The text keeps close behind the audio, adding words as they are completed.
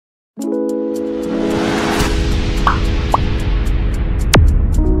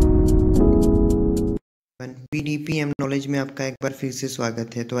PDP-M knowledge में आपका एक बार फिर से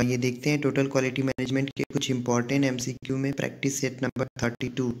स्वागत है। तो आइए देखते हैं टोटल क्वालिटी मैनेजमेंट के कुछ इंपॉर्टेंट MCQ में प्रैक्टिस सेट नंबर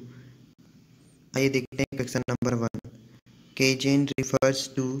 32। आइए देखते हैं question number 1। केजेन refers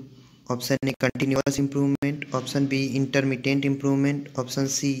to option A continuous improvement, option B intermediate improvement, option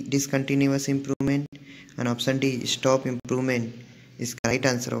C discontinuous improvement and option D stop improvement. इसका राइट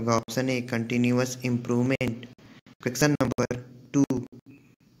आंसर होगा option A continuous improvement. Question number 2।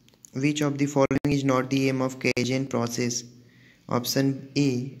 Which of the following is not the aim of Kaizen process? Option A,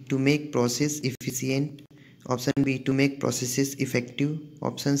 to make process efficient. Option B, to make processes effective.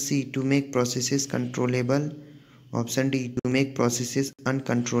 Option C, to make processes controllable. Option D, to make processes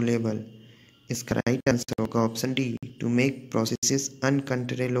uncontrollable. इसका right answer होगा option D, to make processes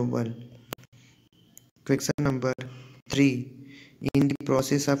uncontrollable. Question number 3। In the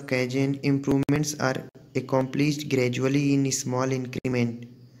process of Kaizen, improvements are accomplished gradually in small increment.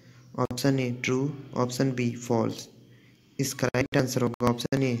 Option A true, option B false. इसका right answer होगा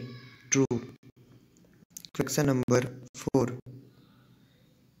option A true. Question number 4।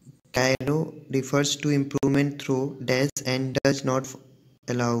 Cairo refers to improvement through dash and does not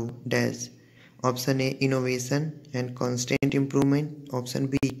allow dash. Option a innovation and constant improvement, option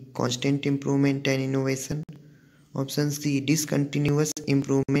be constant improvement and innovation, option C discontinuous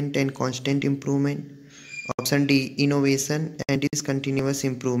improvement and constant improvement, option D innovation and discontinuous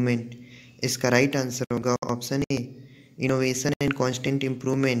improvement. इसका right answer होगा option a innovation and constant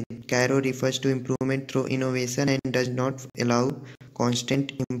improvement. Cairo refers to improvement through innovation and does not allow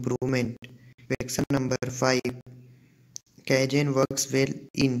constant improvement. Question number 5। कैजेन works well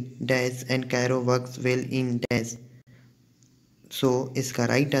in dash and Cairo works well in dash. सो इसका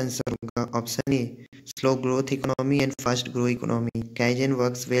right answer होगा option a slow growth economy and fast grow economy. कैजेन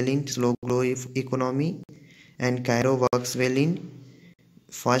works well in slow grow economy and Cairo works well in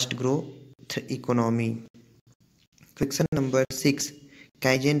fast growth economy. Question number 6.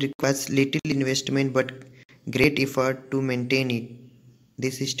 Kaizen requires little investment but great effort to maintain it.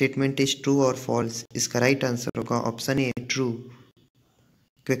 This statement is true or false? इसका right answer होगा option A true.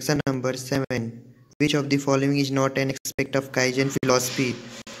 Question number 7. Which of the following is not an aspect of Kaizen philosophy?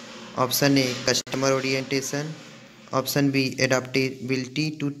 Option A customer orientation, option B adaptability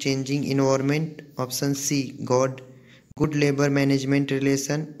to changing environment, option C good labour management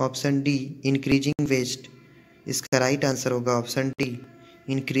relation, option D increasing waste. इसका right answer होगा option D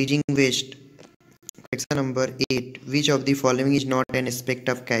increasing waste. Question number 8। Which of the following is not an aspect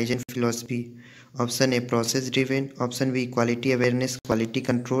of kaizen philosophy? Option a process driven, option B quality awareness quality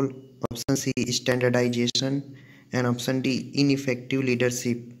control, option C standardisation and option D ineffective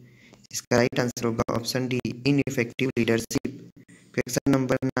leadership. इसका right answer होगा option D ineffective leadership. Question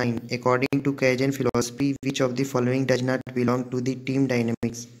number 9। According to kaizen philosophy which of the following does not belong to the team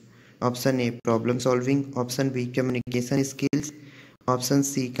dynamics? Option a problem solving, option B communication skills, option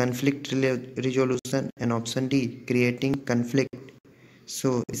C conflict resolution and option D creating conflict.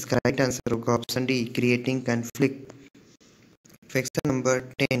 सो इसका right answer होगा option D creating conflict. Question number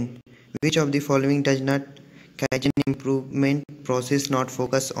 10। Which of the following does not kaizen improvement process not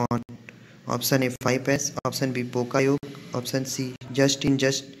focus on? Option A 5S, option B पोका योग, option C just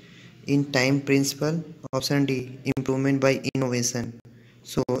in time principal, option D improvement bye innovation.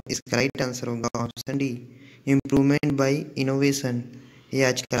 सो इसका right answer होगा option D improvement bye innovation. ये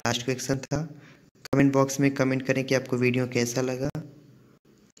आज का last question था। Comment box में comment करें कि आपको वीडियो कैसा लगा।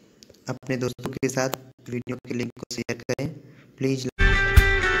 अपने दोस्तों के साथ वीडियो के लिंक को शेयर करें प्लीज़।